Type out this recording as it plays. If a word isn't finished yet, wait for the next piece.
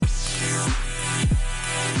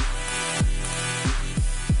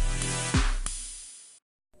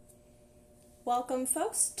Welcome,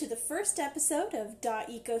 folks, to the first episode of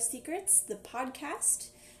Eco Secrets, the podcast,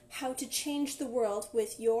 How to Change the World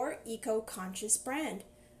with Your Eco-Conscious Brand.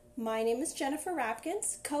 My name is Jennifer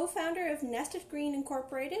Rapkins, co-founder of Nested Green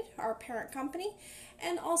Incorporated, our parent company,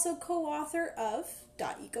 and also co-author of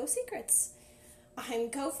Eco Secrets. I'm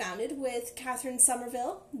co-founded with Catherine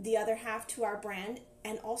Somerville, the other half to our brand,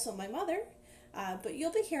 and also my mother, but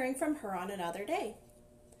you'll be hearing from her on another day.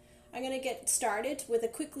 I'm going to get started with a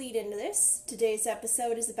quick lead into this. Today's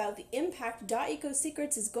episode is about the impact Eco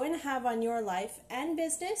Secrets is going to have on your life and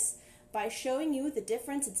business by showing you the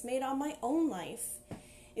difference it's made on my own life.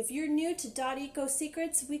 If you're new to Eco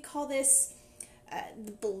Secrets, we call this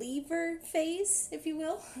the believer phase, if you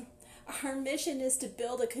will. Our mission is to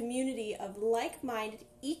build a community of like-minded,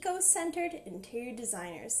 eco-centered interior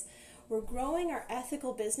designers. We're growing our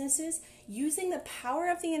ethical businesses using the power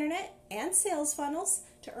of the internet and sales funnels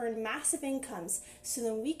to earn massive incomes so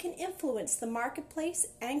that we can influence the marketplace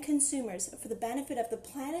and consumers for the benefit of the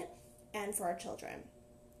planet and for our children.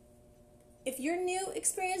 If you're new,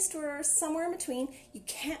 experienced, or somewhere in between, you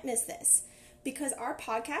can't miss this because our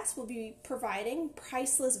podcast will be providing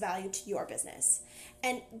priceless value to your business.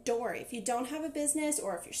 And don't worry, if you don't have a business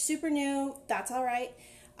or if you're super new, that's all right.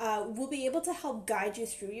 We'll be able to help guide you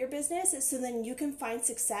through your business so then you can find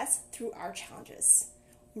success through our challenges.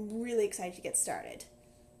 I'm really excited to get started.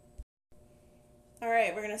 All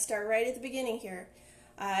right, we're going to start right at the beginning here.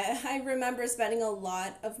 I remember spending a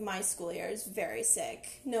lot of my school years very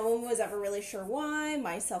sick. No one was ever really sure why,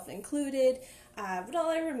 myself included. But all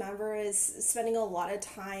I remember is spending a lot of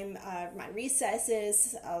time, my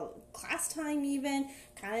recesses, class time even,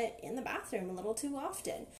 kind of in the bathroom a little too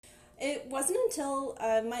often. It wasn't until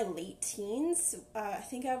my late teens, I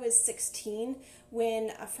think I was 16,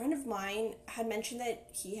 when a friend of mine had mentioned that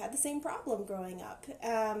he had the same problem growing up.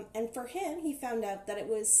 And for him, he found out that it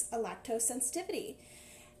was a lactose sensitivity.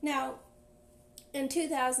 Now, in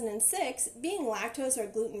 2006, being lactose or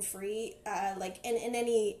gluten-free, in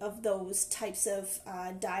any of those types of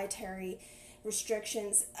dietary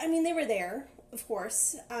restrictions, I mean, they were there, of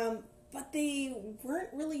course, but they weren't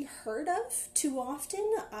really heard of too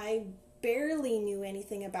often. I barely knew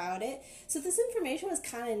anything about it. So this information was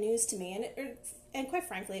kind of news to me, and quite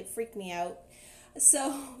frankly, it freaked me out.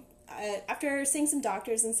 So after seeing some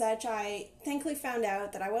doctors and such, I thankfully found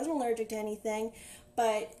out that I wasn't allergic to anything,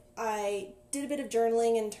 but I did a bit of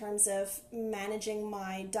journaling in terms of managing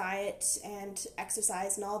my diet and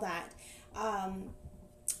exercise and all that.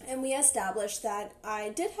 And we established that I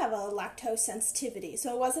did have a lactose sensitivity.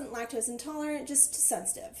 So it wasn't lactose intolerant, just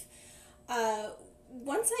sensitive.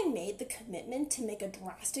 Once I made the commitment to make a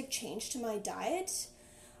drastic change to my diet,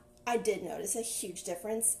 I did notice a huge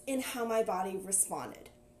difference in how my body responded.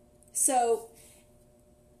 So,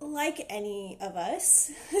 like any of us,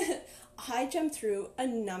 I jumped through a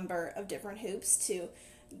number of different hoops to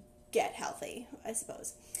get healthy, I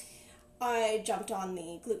suppose. I jumped on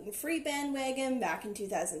the gluten-free bandwagon back in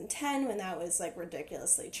 2010 when that was like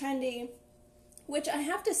ridiculously trendy, which I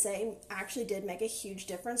have to say actually did make a huge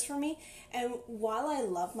difference for me. And while I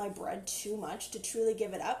love my bread too much to truly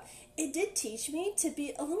give it up, it did teach me to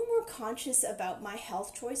be a little more conscious about my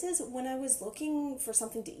health choices when I was looking for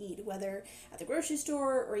something to eat, whether at the grocery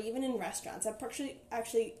store or even in restaurants. I'm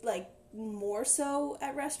actually like more so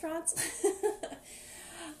at restaurants.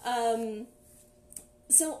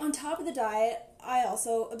 So on top of the diet, I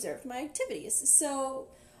also observed my activities. So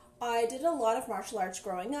I did a lot of martial arts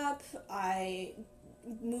growing up. I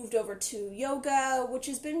moved over to yoga, which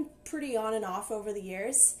has been pretty on and off over the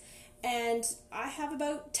years. And I have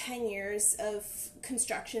about 10 years of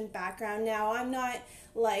construction background now. I'm not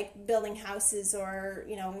like building houses or,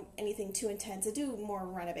 anything too intense. I do more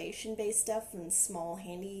renovation-based stuff and small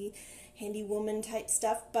handy woman type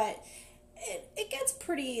stuff, but it gets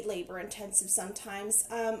pretty labor intensive sometimes.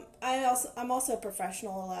 I'm also a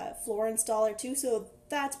professional floor installer too, so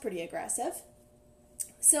that's pretty aggressive.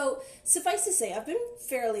 So suffice to say, I've been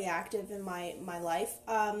fairly active in my life,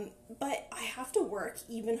 but I have to work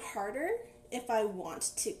even harder if I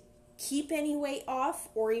want to keep any weight off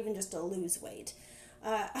or even just to lose weight.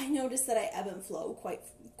 I notice that I ebb and flow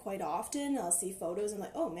quite often. I'll see photos, I'm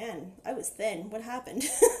like, oh man, I was thin, what happened?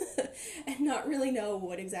 And not really know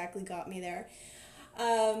what exactly got me there.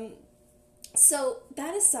 So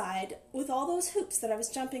that aside, with all those hoops that I was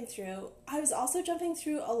jumping through, I was also jumping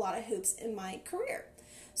through a lot of hoops in my career.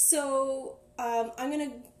 So I'm going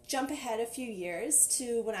to jump ahead a few years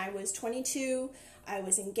to when I was 22. I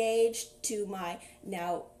was engaged to my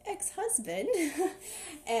now ex-husband,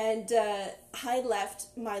 and I left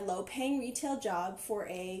my low-paying retail job for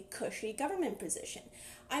a cushy government position.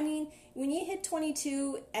 I mean, when you hit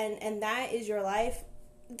 22 and that is your life,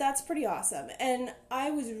 that's pretty awesome. And I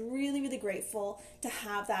was really, really grateful to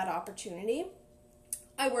have that opportunity.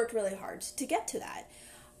 I worked really hard to get to that.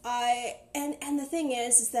 And the thing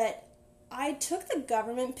is that I took the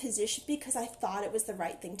government position because I thought it was the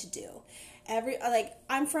right thing to do.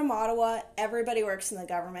 I'm from Ottawa, everybody works in the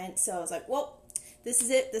government, so I was like, well, this is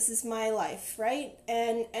it, this is my life, right?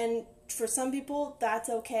 And for some people that's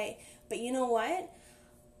okay. But you know what?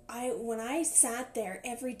 When I sat there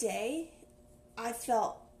every day, I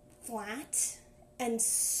felt flat and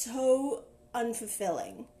so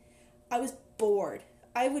unfulfilling. I was bored.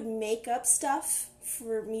 I would make up stuff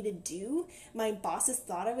for me to do. My bosses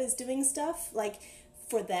thought I was doing stuff like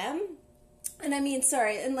for them. And I mean,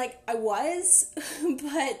 sorry, and like I was,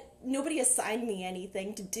 but nobody assigned me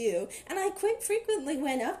anything to do. And I quite frequently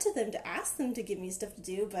went up to them to ask them to give me stuff to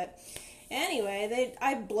do, but anyway,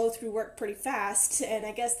 I blow through work pretty fast, and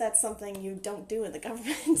I guess that's something you don't do in the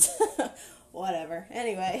government. Whatever.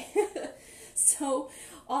 Anyway, so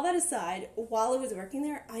all that aside, while I was working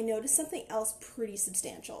there, I noticed something else pretty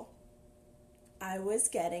substantial. I was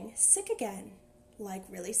getting sick again, like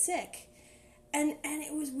really sick. And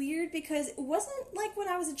it was weird because it wasn't like when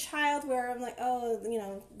I was a child where I'm like, oh,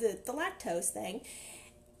 the lactose thing.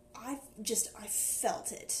 I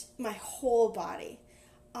felt it, my whole body.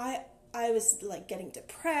 I was like getting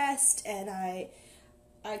depressed, and I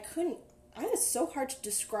was so hard to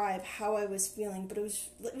describe how I was feeling, but it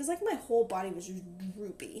was like my whole body was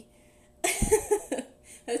droopy.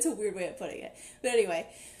 That's a weird way of putting it. But anyway,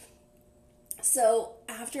 so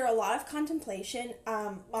after a lot of contemplation,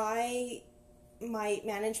 my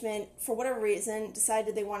management, for whatever reason,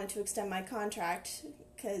 decided they wanted to extend my contract,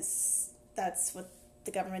 because that's what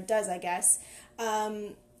the government does, I guess.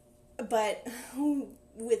 But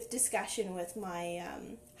with discussion with my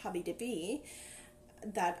hubby-to-be,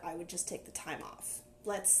 that I would just take the time off.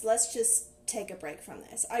 Let's just take a break from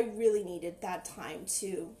this. I really needed that time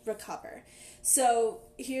to recover. So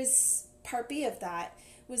here's part B of that,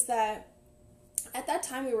 was that at that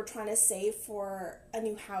time we were trying to save for a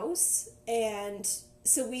new house, and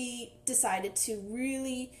so we decided to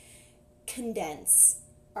really condense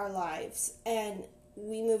our lives, and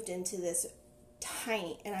we moved into this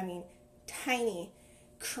tiny, and I mean tiny,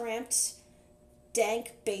 cramped,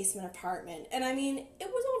 dank basement apartment. And I mean, it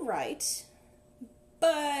was all right,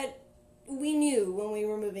 but we knew when we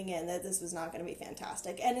were moving in that this was not going to be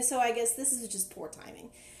fantastic. And so I guess this is just poor timing.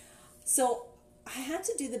 So I had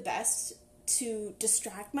to do the best to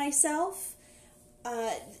distract myself,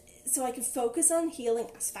 so I could focus on healing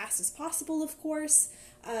as fast as possible, of course.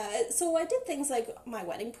 So I did things like my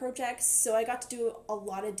wedding projects, so I got to do a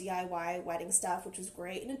lot of DIY wedding stuff, which was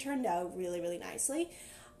great, and it turned out really, really nicely.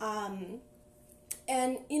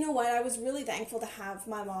 And you know what, I was really thankful to have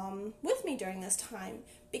my mom with me during this time,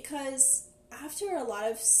 because after a lot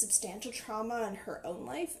of substantial trauma in her own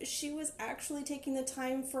life, she was actually taking the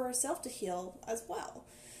time for herself to heal as well.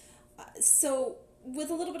 So with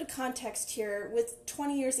a little bit of context here, with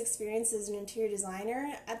 20 years experience as an interior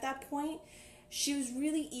designer, at that point, she was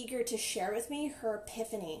really eager to share with me her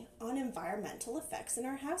epiphany on environmental effects in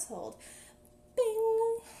our household.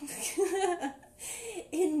 Bing!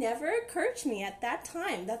 It never occurred to me at that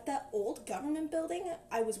time that the old government building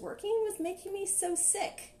I was working in was making me so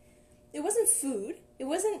sick. It wasn't food, it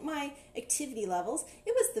wasn't my activity levels,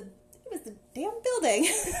 it was the damn building.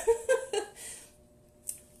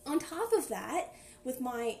 On top of that, with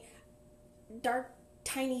my dark,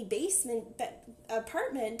 tiny basement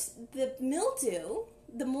apartment, the mold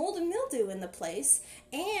and mildew in the place,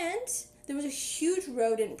 and there was a huge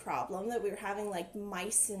rodent problem that we were having, like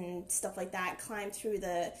mice and stuff like that climb through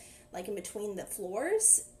in between the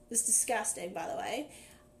floors. It was disgusting, by the way.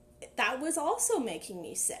 That was also making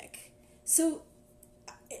me sick. So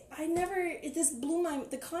this blew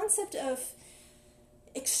the concept of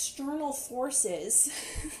external forces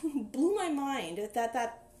blew my mind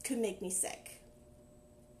that could make me sick.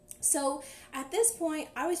 So at this point,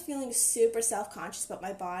 I was feeling super self-conscious about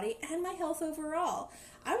my body and my health overall.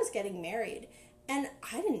 I was getting married, and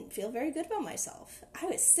I didn't feel very good about myself. I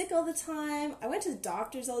was sick all the time. I went to the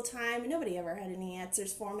doctors all the time, and nobody ever had any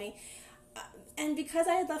answers for me. And because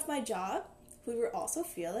I had left my job, we were also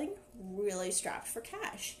feeling really strapped for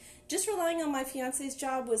cash. Just relying on my fiance's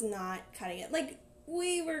job was not cutting it. Like,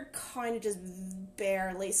 we were kind of just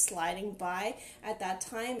barely sliding by at that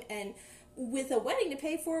time, and with a wedding to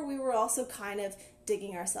pay for, we were also kind of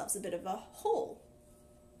digging ourselves a bit of a hole.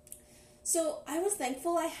 So I was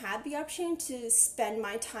thankful I had the option to spend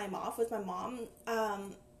my time off with my mom,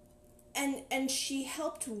 and she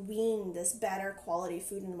helped wean this better quality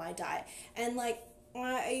food into my diet. And like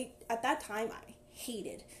I at that time I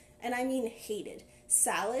hated, and I mean hated,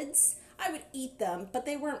 salads. I would eat them, but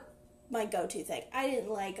they weren't my go-to thing. I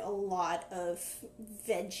didn't like a lot of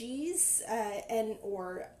veggies, and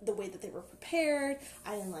or the way that they were prepared.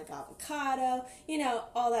 I didn't like avocado,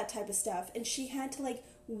 all that type of stuff. And she had to like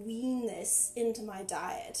wean this into my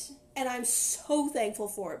diet. And I'm so thankful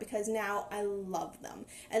for it because now I love them.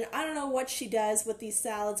 And I don't know what she does with these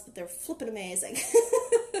salads, but they're flippin' amazing.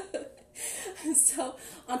 So,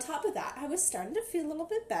 on top of that, I was starting to feel a little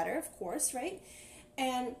bit better, of course, right?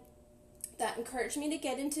 And that encouraged me to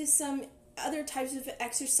get into some other types of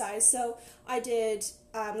exercise. So I did,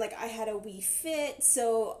 I had a Wii Fit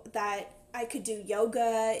so that I could do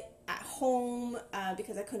yoga at home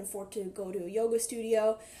because I couldn't afford to go to a yoga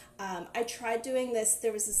studio. I tried doing this.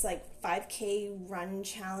 There was this like 5K run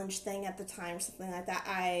challenge thing at the time, something like that.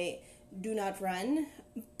 I do not run,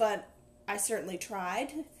 but I certainly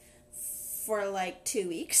tried for like 2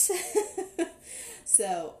 weeks.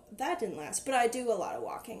 So that didn't last, but I do a lot of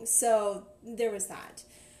walking. So there was that.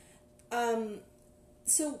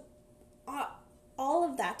 So all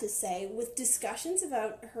of that to say, with discussions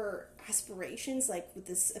about her aspirations, like with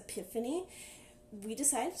this epiphany, we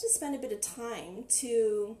decided to spend a bit of time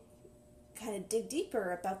to kind of dig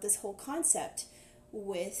deeper about this whole concept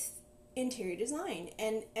with interior design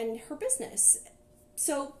and her business.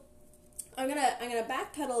 So I'm gonna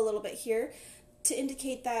backpedal a little bit here to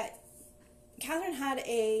indicate that Catherine had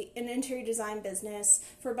an interior design business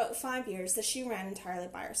for about 5 years that she ran entirely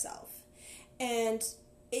by herself. And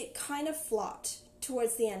it kind of flopped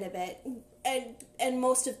towards the end of it. And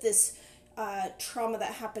most of this trauma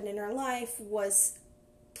that happened in her life was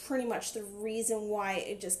pretty much the reason why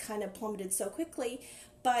it just kind of plummeted so quickly.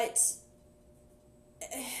 But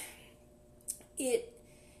it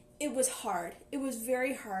was hard. It was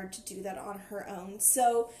very hard to do that on her own.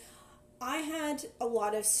 So I had a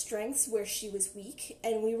lot of strengths where she was weak,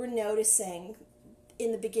 and we were noticing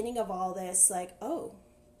in the beginning of all this, like, oh,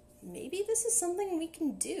 maybe this is something we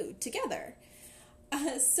can do together.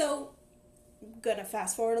 So, I'm gonna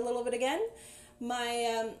fast forward a little bit again.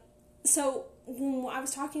 So when I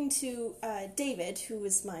was talking to David, who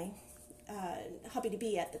was my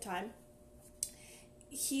hubby-to-be at the time,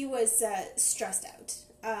 he was stressed out.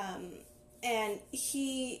 And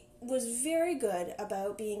he was very good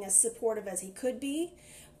about being as supportive as he could be,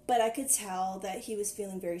 but I could tell that he was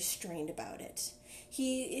feeling very strained about it.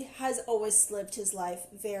 He has always lived his life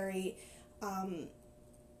very,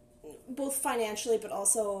 both financially but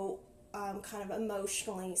also kind of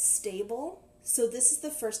emotionally stable. So this is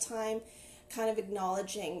the first time kind of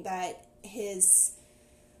acknowledging that his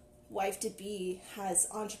wife-to-be has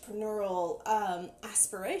entrepreneurial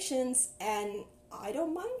aspirations, and I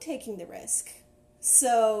don't mind taking the risk.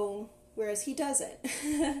 So, whereas he doesn't.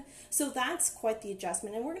 So that's quite the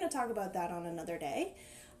adjustment, and we're going to talk about that on another day.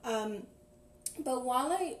 But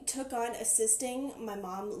while I took on assisting my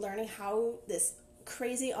mom learning how this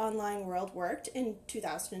crazy online world worked in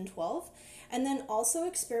 2012, and then also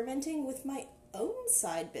experimenting with my own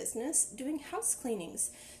side business doing house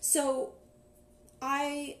cleanings. So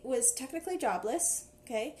I was technically jobless,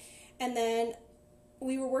 okay, and then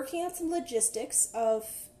we were working out some logistics of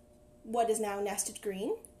what is now Nested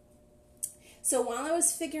Green. So while I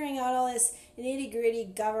was figuring out all this nitty gritty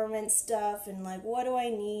government stuff and like what do I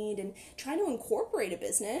need and trying to incorporate a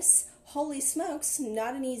business, holy smokes,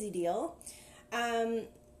 not an easy deal.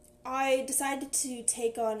 I decided to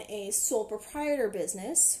take on a sole proprietor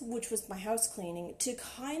business, which was my house cleaning, to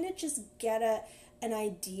kind of just get an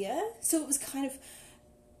idea. So it was kind of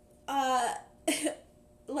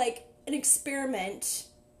like an experiment,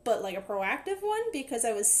 but like a proactive one, because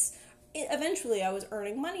eventually I was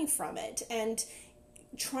earning money from it and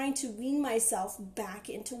trying to wean myself back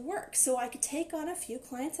into work so I could take on a few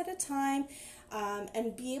clients at a time,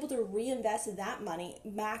 and be able to reinvest that money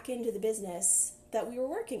back into the business that we were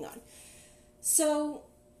working on. So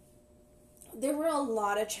there were a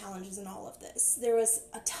lot of challenges in all of this. There was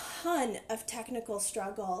a ton of technical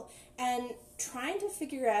struggle, and trying to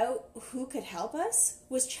figure out who could help us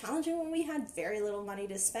was challenging when we had very little money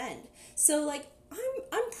to spend. So like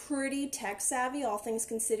I'm pretty tech savvy, all things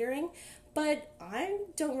considering, but I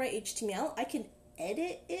don't write HTML. I can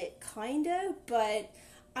edit it kinda, but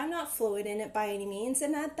I'm not fluent in it by any means.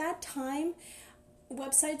 And at that time,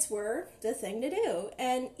 websites were the thing to do.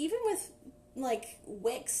 And even with like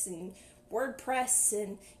Wix and WordPress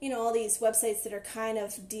and all these websites that are kind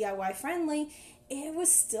of DIY friendly, it was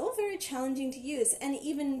still very challenging to use. And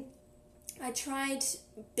even I tried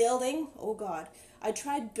building, oh God, I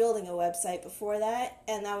tried building a website before that,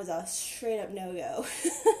 and that was a straight up no-go.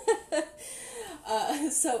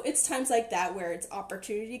 So it's times like that where it's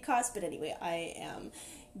opportunity cost, but anyway, I am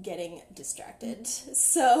getting distracted.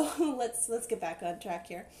 So let's get back on track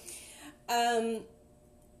here.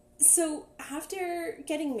 So after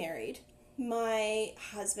getting married, my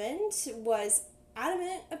husband was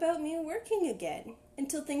adamant about me working again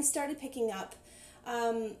until things started picking up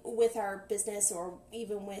with our business or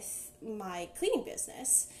even with my cleaning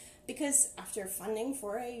business. Because after funding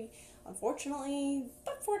for a unfortunately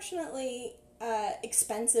but fortunately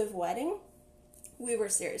expensive wedding, we were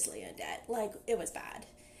seriously in debt. Like, it was bad.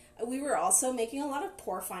 We were also making a lot of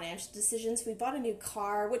poor financial decisions. We bought a new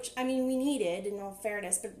car, which, I mean, we needed, in all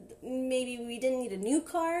fairness, but maybe we didn't need a new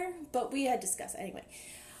car, but we had discussed anyway.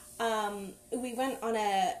 We went on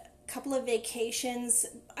a couple of vacations.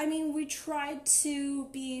 I mean, we tried to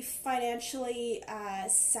be financially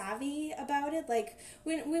savvy about it. Like,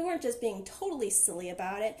 we weren't just being totally silly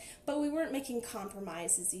about it, but we weren't making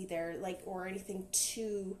compromises either, like, or anything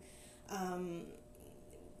too...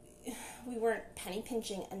 we weren't penny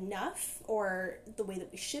pinching enough, or the way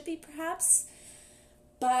that we should be, perhaps.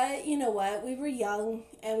 But you know what? We were young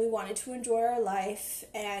and we wanted to enjoy our life,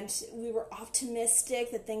 and we were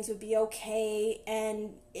optimistic that things would be okay,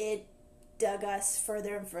 and it dug us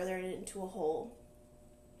further and further into a hole.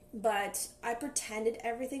 But I pretended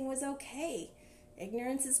everything was okay.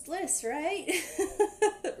 Ignorance is bliss, right?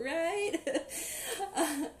 Right?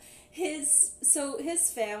 His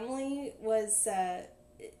family was...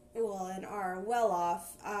 and are well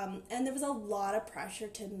off, and there was a lot of pressure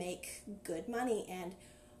to make good money, and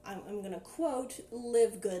I'm going to quote,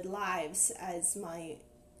 live good lives, as my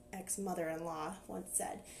ex-mother-in-law once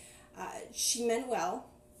said. She meant well,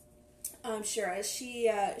 I'm sure.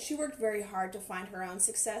 She worked very hard to find her own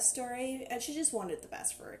success story, and she just wanted the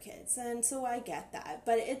best for her kids, and so I get that,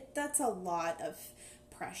 but that's a lot of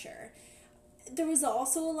pressure. There was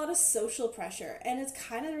also a lot of social pressure, and it's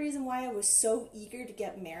kind of the reason why I was so eager to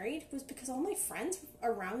get married, was because all my friends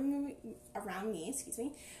around me,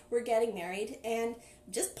 were getting married and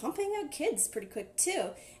just pumping out kids pretty quick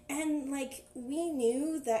too. And like, we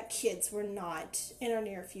knew that kids were not in our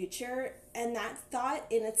near future, and that thought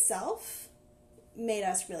in itself made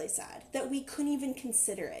us really sad that we couldn't even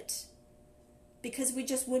consider it, because we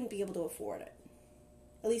just wouldn't be able to afford it.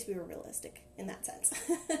 At least we were realistic in that sense.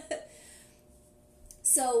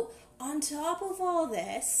 So, on top of all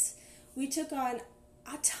this, we took on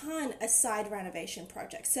a ton of side renovation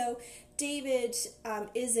projects. So, David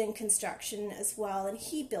is in construction as well, and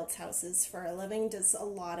he builds houses for a living, does a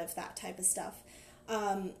lot of that type of stuff.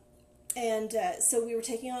 So we were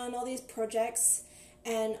taking on all these projects,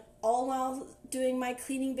 and all while doing my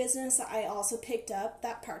cleaning business, I also picked up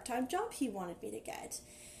that part-time job he wanted me to get.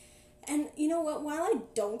 And you know what, while I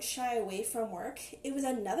don't shy away from work, it was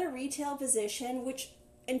another retail position, which,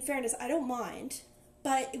 in fairness, I don't mind,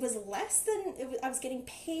 but it was I was getting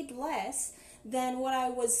paid less than what I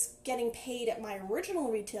was getting paid at my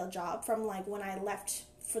original retail job from, like, when I left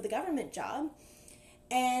for the government job.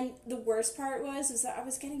 And the worst part was that I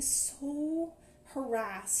was getting so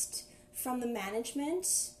harassed from the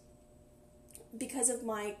management because of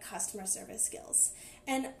my customer service skills.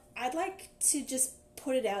 And I'd like to just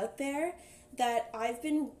put it out there that I've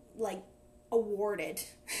been, like, awarded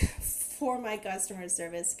for my customer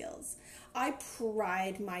service skills. I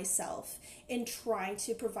pride myself in trying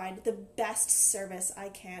to provide the best service I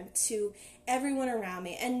can to everyone around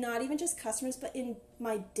me, and not even just customers, but in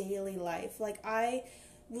my daily life. Like, I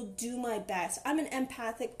will do my best. I'm an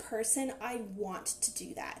empathic person. I want to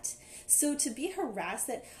do that. So to be harassed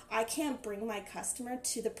that I can't bring my customer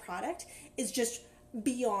to the product is just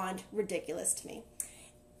beyond ridiculous to me.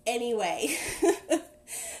 Anyway,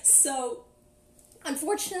 so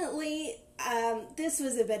unfortunately, this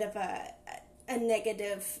was a bit of a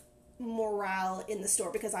negative morale in the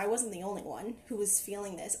store, because I wasn't the only one who was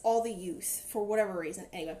feeling this. All the youth, for whatever reason.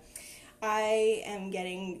 Anyway, I am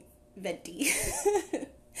getting venti.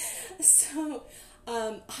 So,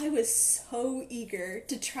 I was so eager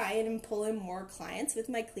to try and pull in more clients with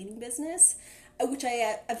my cleaning business, which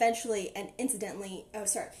I eventually, and incidentally,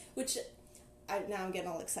 now I'm getting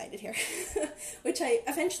all excited here, which I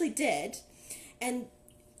eventually did. And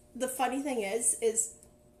the funny thing is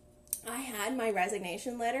I had my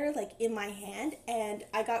resignation letter, like, in my hand, and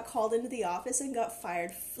I got called into the office and got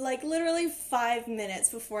fired, like, literally 5 minutes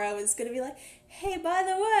before I was going to be like, hey, by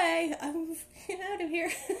the way, I'm out of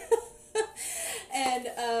here.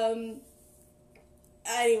 And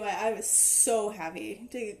Anyway, I was so happy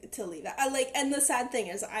to leave that. And the sad thing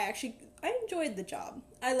is, I enjoyed the job.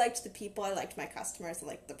 I liked the people, I liked my customers, I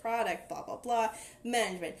liked the product, blah blah blah.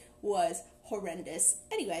 Management was horrendous.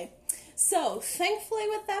 Anyway, so thankfully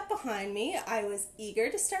with that behind me, I was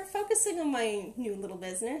eager to start focusing on my new little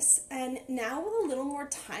business, and now with a little more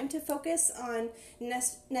time to focus on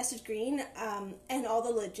Nested Green and all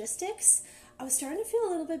the logistics, I was starting to feel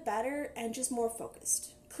a little bit better and just more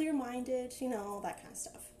focused, clear-minded, all that kind of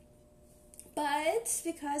stuff. But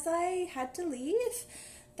because I had to leave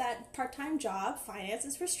that part-time job,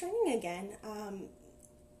 finances were straining again.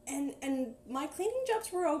 And my cleaning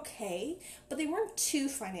jobs were okay, but they weren't too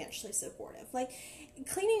financially supportive. Like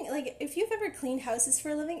cleaning, like if you've ever cleaned houses for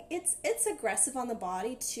a living, it's aggressive on the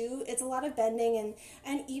body too. It's a lot of bending,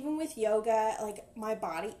 and even with yoga, like my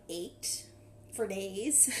body ached for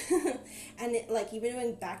days. And even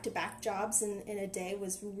doing back-to-back jobs in a day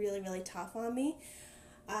was really, really tough on me.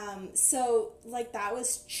 So that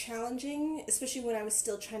was challenging, especially when I was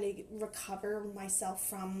still trying to recover myself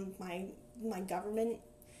from my government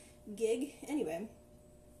gig. Anyway,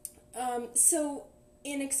 so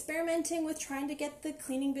in experimenting with trying to get the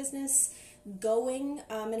cleaning business going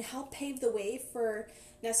and help pave the way for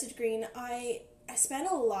Nested Green, I spent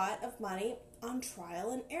a lot of money on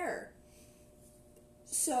trial and error.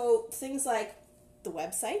 So things like the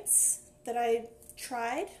websites that I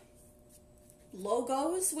tried,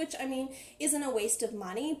 logos, which isn't a waste of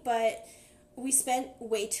money, but we spent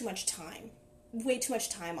way too much time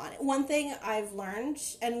on it. One thing I've learned,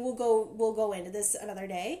 and we'll go into this another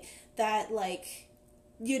day, that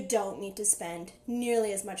you don't need to spend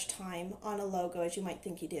nearly as much time on a logo as you might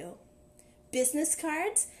think you do. Business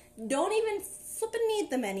cards, don't even flippin' need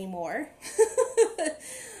them anymore.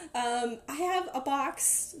 I have a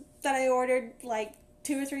box that I ordered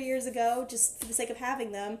 2 or 3 years ago just for the sake of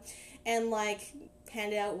having them, and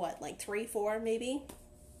handed out 3, 4 maybe,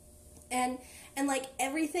 and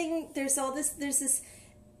everything, there's this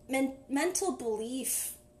mental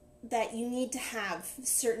belief that you need to have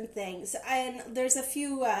certain things, and there's a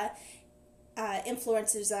few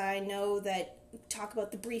influencers I know that talk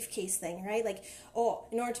about the briefcase thing, right?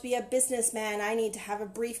 In order to be a businessman, I need to have a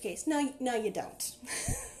briefcase. No, you don't.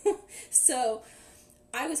 So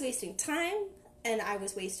I was wasting time and I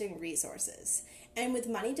was wasting resources. And with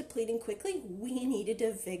money depleting quickly, we needed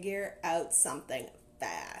to figure out something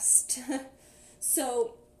fast.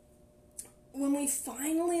 So when we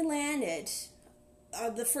finally landed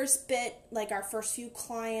the first bit, our first few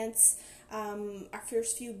clients, our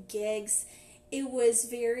first few gigs, it was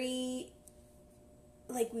very,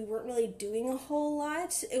 we weren't really doing a whole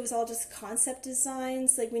lot. It was all just concept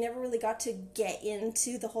designs. We never really got to get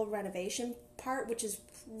into the whole renovation part, which is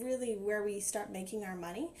really where we start making our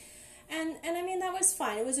money. And that was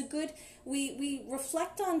fine. It was a good, we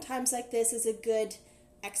reflect on times like this as a good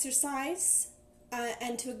exercise,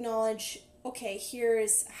 and to acknowledge, okay,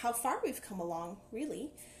 here's how far we've come along,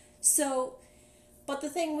 really. So, but the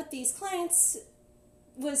thing with these clients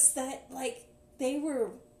was that, they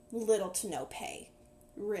were little to no pay,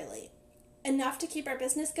 really. Enough to keep our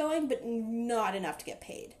business going, but not enough to get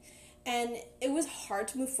paid. And it was hard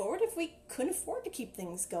to move forward if we couldn't afford to keep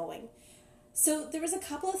things going. So there was a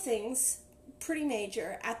couple of things pretty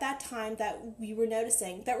major at that time that we were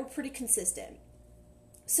noticing that were pretty consistent.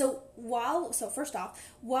 So first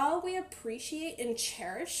off, while we appreciate and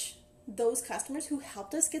cherish those customers who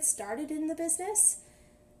helped us get started in the business,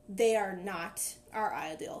 they are not our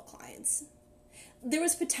ideal clients. There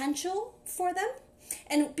was potential for them,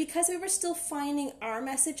 and because we were still finding our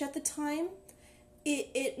message at the time,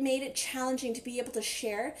 it made it challenging to be able to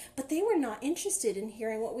share, but they were not interested in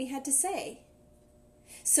hearing what we had to say.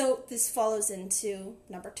 So this follows into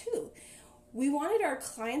number 2. We wanted our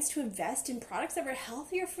clients to invest in products that were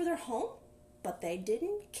healthier for their home, but they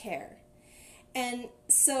didn't care. And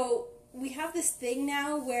so we have this thing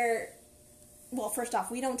now where, well, first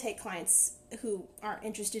off, we don't take clients who aren't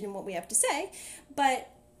interested in what we have to say, but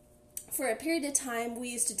for a period of time, we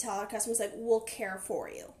used to tell our customers, we'll care for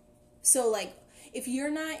you. So, if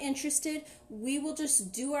you're not interested, we will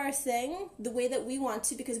just do our thing the way that we want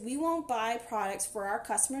to, because we won't buy products for our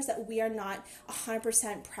customers that we are not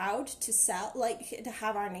 100% proud to sell, to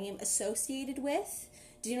have our name associated with.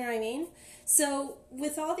 Do you know what I mean? So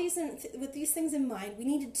with these things in mind, we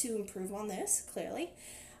needed to improve on this, clearly.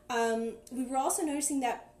 We were also noticing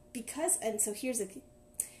that so here's a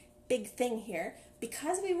big thing here,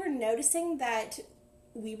 because we were noticing that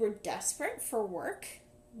we were desperate for work,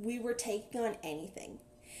 we were taking on anything.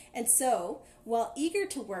 And so, while eager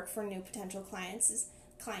to work for new potential clients,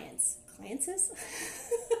 clients,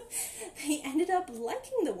 they ended up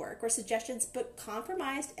liking the work or suggestions, but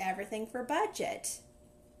compromised everything for budget.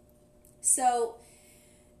 So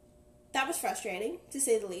that was frustrating, to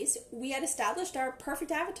say the least. We had established our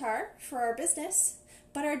perfect avatar for our business,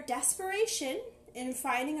 but our desperation in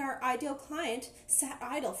finding our ideal client sat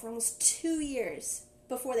idle for almost 2 years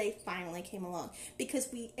before they finally came along, because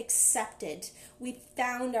we accepted, we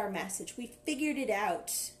found our message, we figured it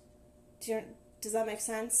out. Does that make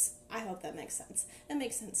sense? I hope that makes sense. That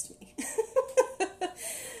makes sense to me.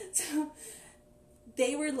 So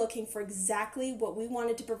they were looking for exactly what we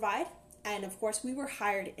wanted to provide, and of course we were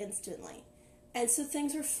hired instantly. And so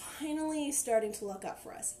things were finally starting to look up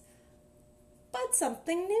for us. But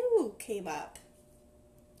something new came up.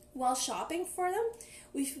 While shopping for them,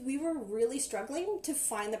 we were really struggling to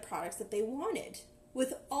find the products that they wanted.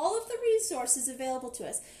 With all of the resources available to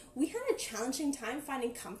us, we had a challenging time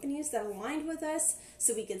finding companies that aligned with us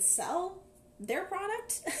so we could sell their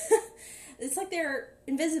product. It's like they're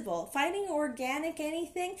invisible. Finding organic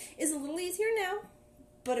anything is a little easier now,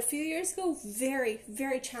 but a few years ago, very,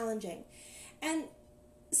 very challenging. And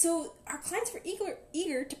so our clients were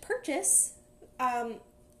eager to purchase,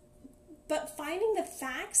 but finding the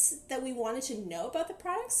facts that we wanted to know about the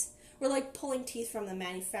products were like pulling teeth from the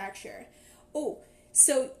manufacturer. Oh,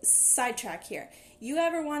 so sidetrack here. You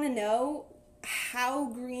ever want to know how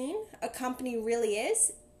green a company really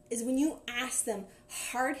is when you ask them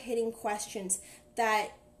hard-hitting questions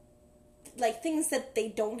that, like, things that they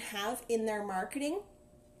don't have in their marketing.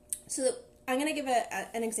 So I'm going to give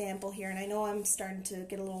an example here, and I know I'm starting to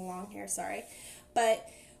get a little long here, sorry. But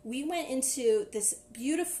we went into this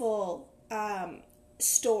beautiful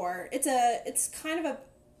store. It's kind of a,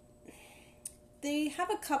 they have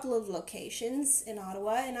a couple of locations in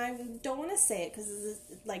Ottawa, and I don't want to say it because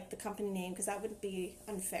it's like the company name, because that would be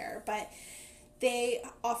unfair, but they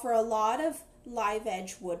offer a lot of live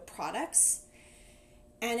edge wood products,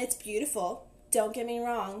 and it's beautiful, don't get me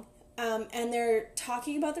wrong. And they're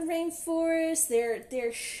talking about the rainforest.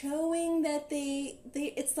 They're showing that they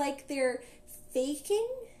it's like they're faking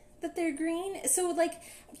that they're green. So like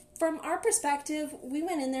from our perspective, we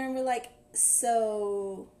went in there and we're like,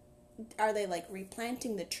 so are they like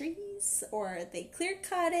replanting the trees, or are they clear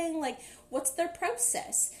cutting? Like, what's their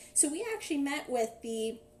process? So we actually met with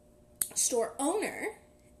the store owner,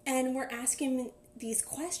 and we're asking these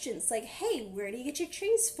questions like, hey, where do you get your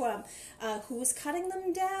trees from? Who's cutting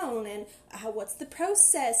them down? And what's the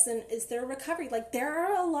process? And is there a recovery? Like, there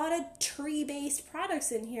are a lot of tree-based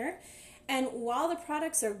products in here. And while the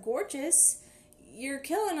products are gorgeous, you're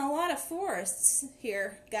killing a lot of forests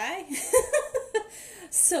here, guy.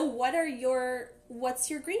 So what's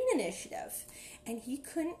your green initiative? And he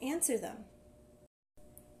couldn't answer them.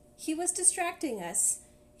 He was distracting us.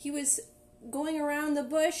 He was going around the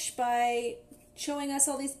bush by showing us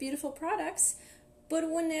all these beautiful products, but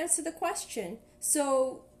wouldn't answer the question.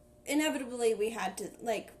 So inevitably we had to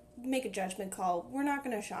make a judgment call. We're not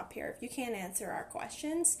going to shop here if you can't answer our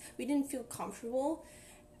questions. We didn't feel comfortable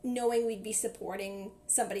knowing we'd be supporting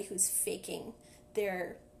somebody who's faking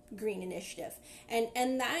their green initiative.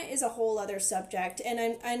 And that is a whole other subject.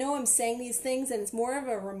 And I know I'm saying these things, and it's more of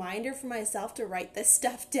a reminder for myself to write this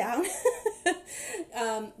stuff down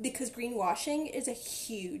because greenwashing is a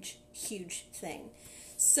huge, huge thing.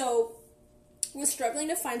 So we're struggling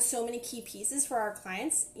to find so many key pieces for our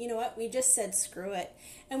clients. You know what? We just said screw it.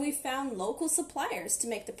 And we found local suppliers to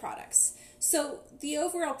make the products. So the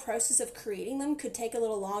overall process of creating them could take a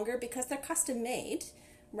little longer because they're custom made,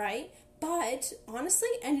 right? But honestly,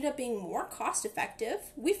 ended up being more cost effective.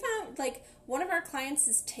 We found one of our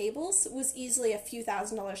clients' tables was easily a few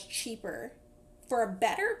 $1,000s cheaper for a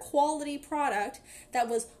better quality product that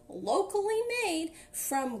was locally made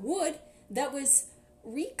from wood that was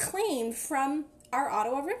reclaimed from our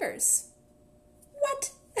Ottawa rivers.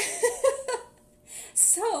 What?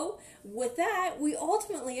 So with that, we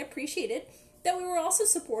ultimately appreciated that we were also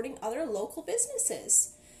supporting other local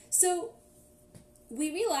businesses. So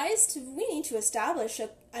we realized we need to establish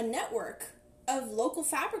a network of local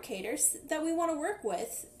fabricators that we want to work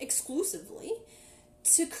with exclusively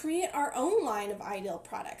to create our own line of ideal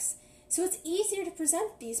products. So it's easier to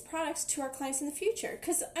present these products to our clients in the future.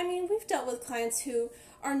 Because, we've dealt with clients who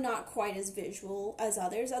are not quite as visual as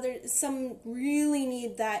others. Some really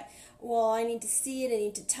need that, well, I need to see it, I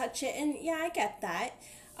need to touch it. And yeah, I get that.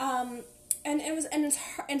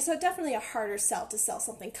 And so definitely a harder sell to sell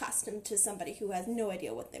something custom to somebody who has no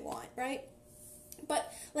idea what they want, right?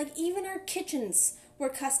 But even our kitchens were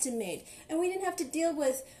custom made, and we didn't have to deal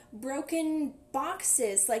with broken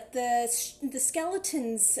boxes like the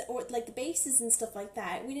skeletons or like the bases and stuff like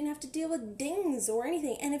that. We didn't have to deal with dings or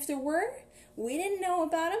anything, and if there were, we didn't know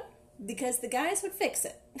about them because the guys would fix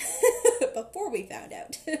it before we found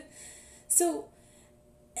out. So,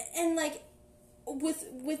 and like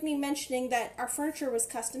with me mentioning that our furniture was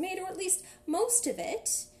custom made, or at least most of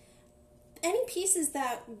it, any pieces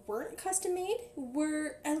that weren't custom made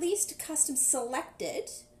were at least custom selected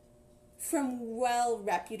from well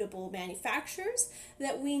reputable manufacturers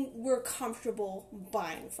that we were comfortable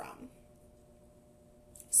buying from.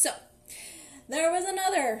 So, there was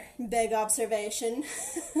another big observation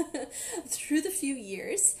through the few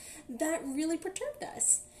years that really perturbed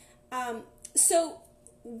us. So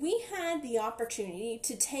we had the opportunity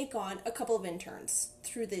to take on a couple of interns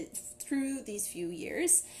through these few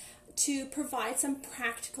years to provide some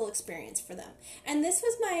practical experience for them. And this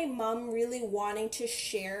was my mom really wanting to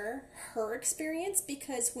share her experience,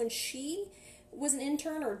 because when she was an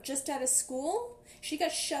intern or just out of school, she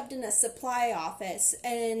got shoved in a supply office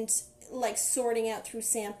and like sorting out through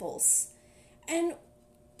samples. And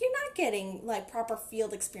you're not getting like proper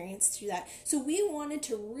field experience through that. So we wanted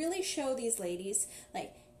to really show these ladies,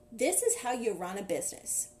 like, this is how you run a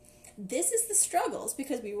business. This is the struggles,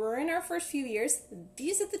 because we were in our first few years.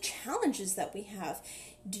 These are the challenges that we have.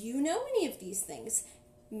 Do you know any of these things?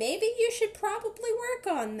 Maybe you should probably work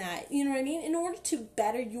on that, you know what I mean, in order to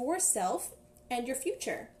better yourself and your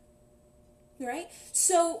future, right?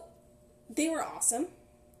 So they were awesome,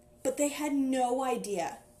 but they had no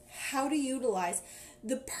idea how to utilize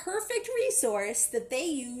the perfect resource that they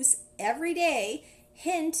use every day,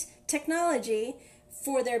 hint, technology,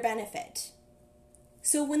 for their benefit.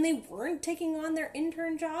 So when they weren't taking on their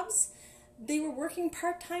intern jobs, they were working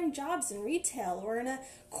part-time jobs in retail or in a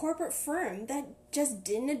corporate firm that just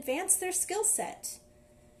didn't advance their skill set.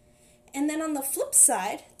 And then on the flip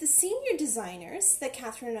side, the senior designers that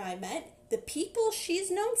Catherine and I met, the people she's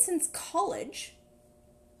known since college,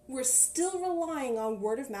 were still relying on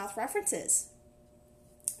word-of-mouth references.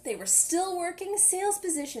 They were still working sales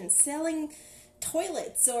positions, selling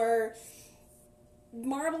toilets or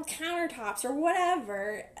marble countertops or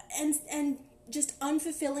whatever, and just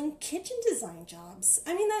unfulfilling kitchen design jobs.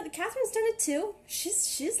 I mean, that Catherine's done it too.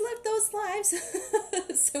 She's lived those lives.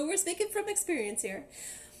 So we're speaking from experience here.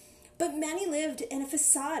 But many lived in a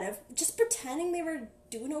facade of just pretending they were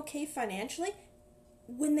doing okay financially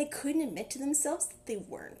when they couldn't admit to themselves that they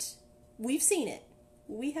weren't. We've seen it.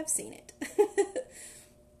 We have seen it.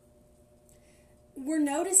 We're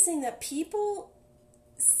noticing that people,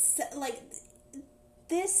 like,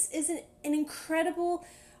 this is an incredible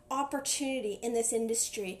opportunity in this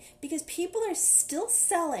industry, because people are still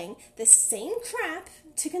selling the same crap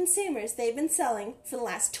to consumers they've been selling for the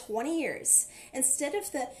last 20 years. Instead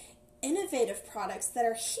of the innovative products that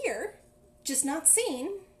are here, just not seen,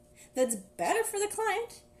 that's better for the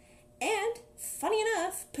client, and, funny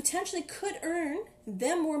enough, potentially could earn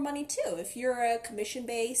them more money too, if you're a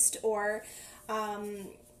commission-based or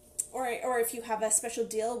if you have a special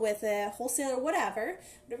deal with a wholesaler, whatever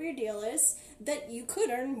your deal is, that you could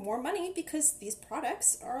earn more money because these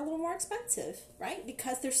products are a little more expensive, right?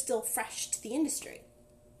 Because they're still fresh to the industry.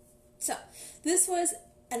 So this was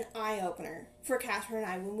an eye-opener for Catherine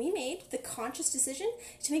and I when we made the conscious decision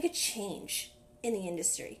to make a change in the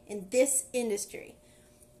industry, in this industry.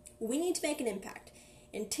 We need to make an impact.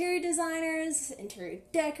 Interior designers, interior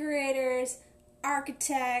decorators,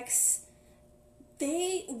 architects,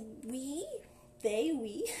 we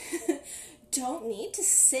don't need to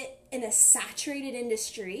sit in a saturated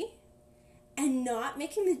industry and not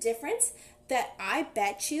making the difference that I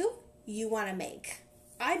bet you want to make.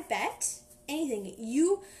 I bet anything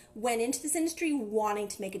you went into this industry wanting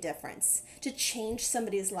to make a difference, to change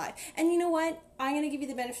somebody's life. And you know what? I'm going to give you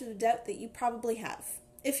the benefit of the doubt that you probably have.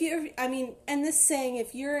 If you're an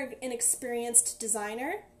experienced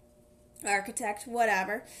designer, architect,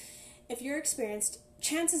 whatever, if you're experienced,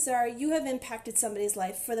 chances are you have impacted somebody's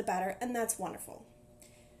life for the better, and that's wonderful.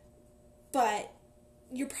 But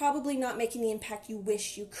you're probably not making the impact you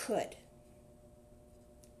wish you could.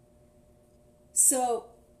 So,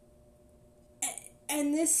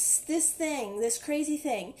 and this crazy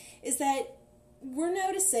thing is that we're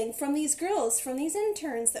noticing from these girls, from these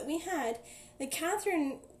interns that we had, that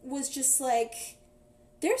Catherine was just like,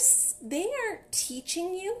 they are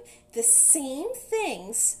teaching you the same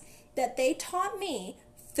things that they taught me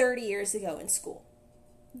 30 years ago in school.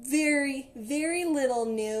 Very, very little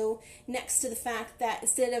new, next to the fact that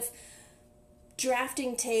instead of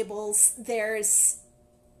drafting tables, there's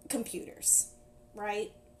computers,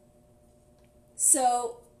 right?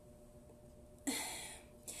 So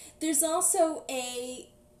There's also a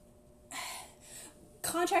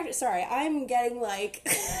contractor, sorry, I'm getting like,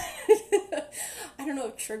 I don't know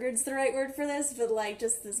if triggered's the right word for this, but like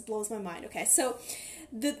just this blows my mind. Okay, so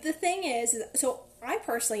the thing is, so I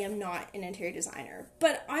personally am not an interior designer,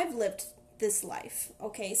 but I've lived this life.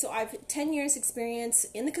 Okay, so I've 10 years experience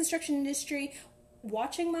in the construction industry,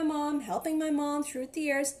 watching my mom, helping my mom through the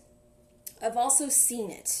years. I've also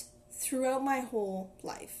seen it throughout my whole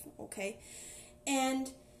life. Okay,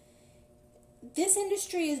 and this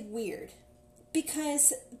industry is weird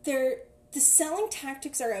because the selling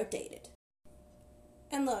tactics are outdated.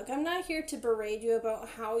 And look, I'm not here to berate you about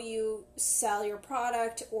how you sell your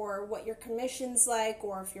product or what your commission's like,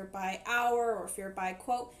 or if you're by hour or if you're by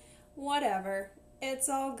quote, whatever. It's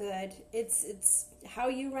all good. It's how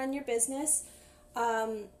you run your business.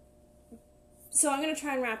 So I'm going to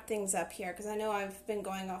try and wrap things up here because I know I've been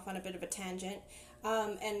going off on a bit of a tangent.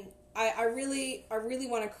 And I really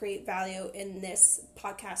want to create value in this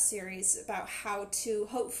podcast series about how to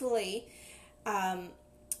hopefully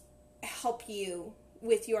help you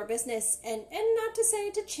with your business, and not to say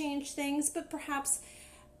to change things, but perhaps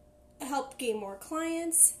help gain more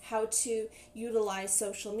clients, how to utilize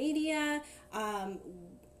social media. I'm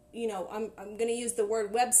going to use the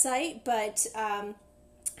word website, but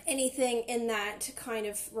anything in that kind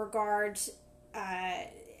of regard,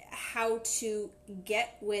 how to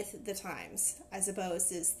get with the times, I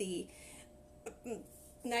suppose, is the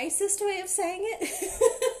nicest way of saying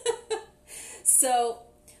it. So,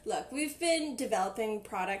 look, we've been developing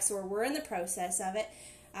products, or we're in the process of it,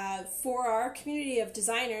 for our community of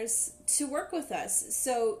designers to work with us.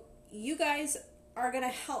 So you guys are going to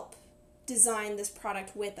help design this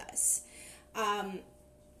product with us.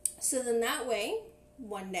 So then that way,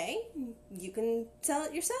 one day, you can sell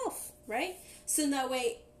it yourself, right? So that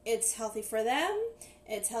way, it's healthy for them,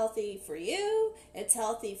 it's healthy for you, it's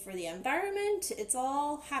healthy for the environment, it's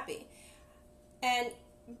all happy. And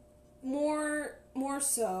more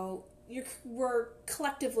so, we're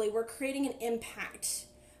creating an impact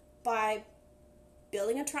by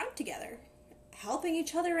building a tribe together, helping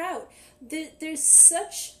each other out. There's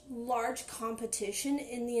such large competition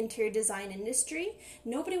in the interior design industry.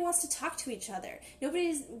 Nobody wants to talk to each other.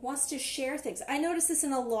 Nobody wants to share things. I notice this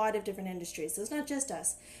in a lot of different industries, so it's not just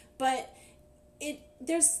us. But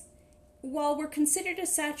while we're considered a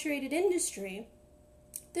saturated industry,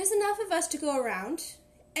 there's enough of us to go around,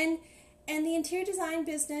 and the interior design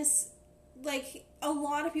business, like, a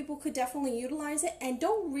lot of people could definitely utilize it and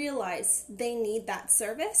don't realize they need that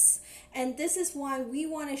service. And this is why we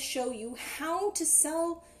want to show you how to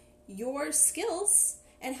sell your skills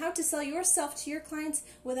and how to sell yourself to your clients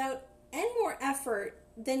without any more effort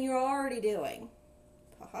than you're already doing.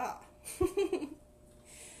 Haha.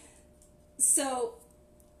 So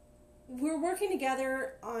we're working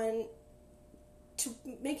together on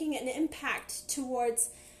making an impact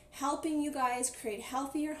towards helping you guys create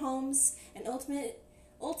healthier homes and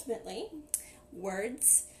ultimately,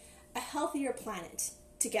 a healthier planet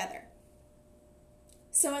together.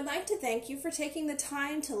 So I'd like to thank you for taking the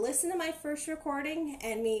time to listen to my first recording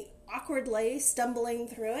and me awkwardly stumbling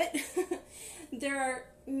through it. There are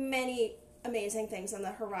many amazing things on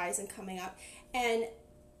the horizon coming up, and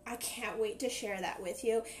I can't wait to share that with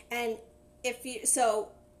you. And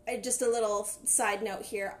just a little side note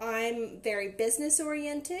here, I'm very business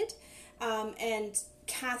oriented, and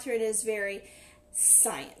Catherine is very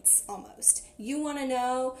science almost. You want to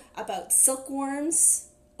know about silkworms?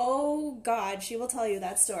 Oh God, she will tell you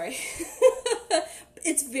that story.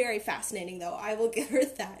 It's very fascinating though. I will give her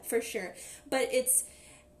that for sure. But it's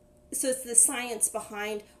the science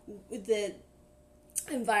behind the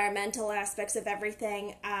environmental aspects of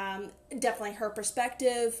everything, definitely her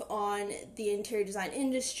perspective on the interior design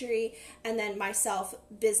industry, and then myself,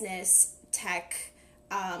 business, tech,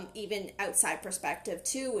 even outside perspective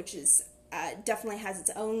too, which is definitely has its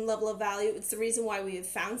own level of value. It's the reason why we have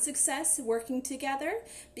found success working together,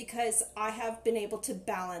 because I have been able to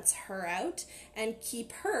balance her out and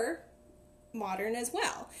keep her modern as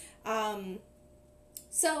well.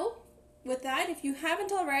 So with that, if you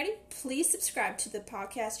haven't already, please subscribe to the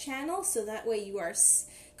podcast channel so that way you are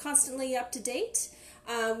constantly up to date.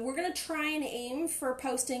 We're going to try and aim for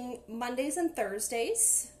posting Mondays and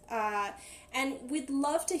Thursdays. And we'd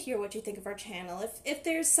love to hear what you think of our channel. If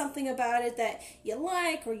there's something about it that you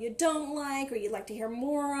like or you don't like or you'd like to hear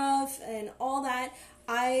more of and all that,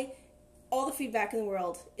 all the feedback in the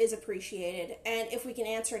world is appreciated. And if we can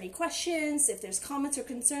answer any questions, if there's comments or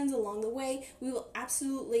concerns along the way, we will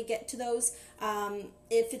absolutely get to those.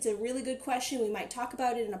 If it's a really good question, we might talk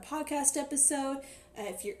about it in a podcast episode.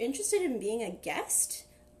 If you're interested in being a guest,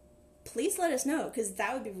 please let us know, because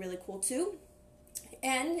that would be really cool too.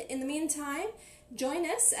 And in the meantime, join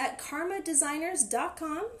us at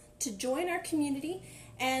karmadesigners.com to join our community.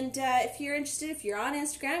 And if you're interested, if you're on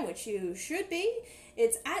Instagram, which you should be,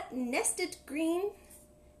 it's at Nested Green.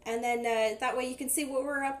 And then that way you can see what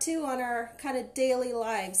we're up to on our kind of daily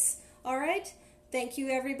lives. All right? Thank you,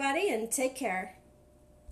 everybody, and take care.